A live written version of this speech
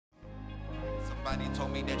Somebody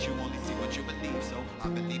told me that you only see what you believe, so I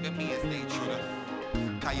believe in me and stay true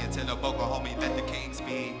to Kaya to the vocal, homie, let the king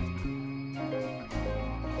speak.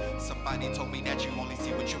 Somebody told me that you only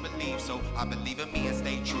see what you believe, so I believe in me and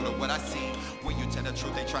stay true to what I see. When you tell the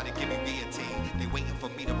truth, they try to give me guillotine. They waiting for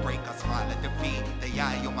me to break, I smile at defeat. They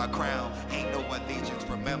eye on my crown, ain't no allegiance.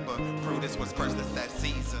 Remember, Brutus was first, it's that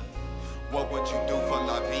Caesar. What would you do for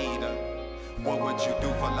La Vida? What would you do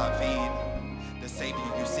for La Vida? The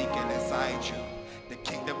savior you seeking inside you, the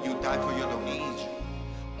kingdom you died for, you don't need you.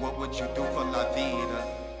 What would you do for La Vida?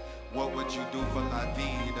 What would you do for La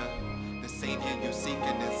Vida? The savior you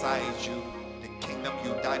seeking inside you, the kingdom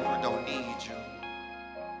you died for don't need you.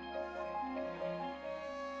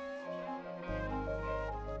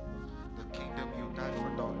 The kingdom you died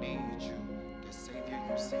for don't need you. The savior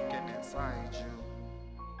you seeking inside you.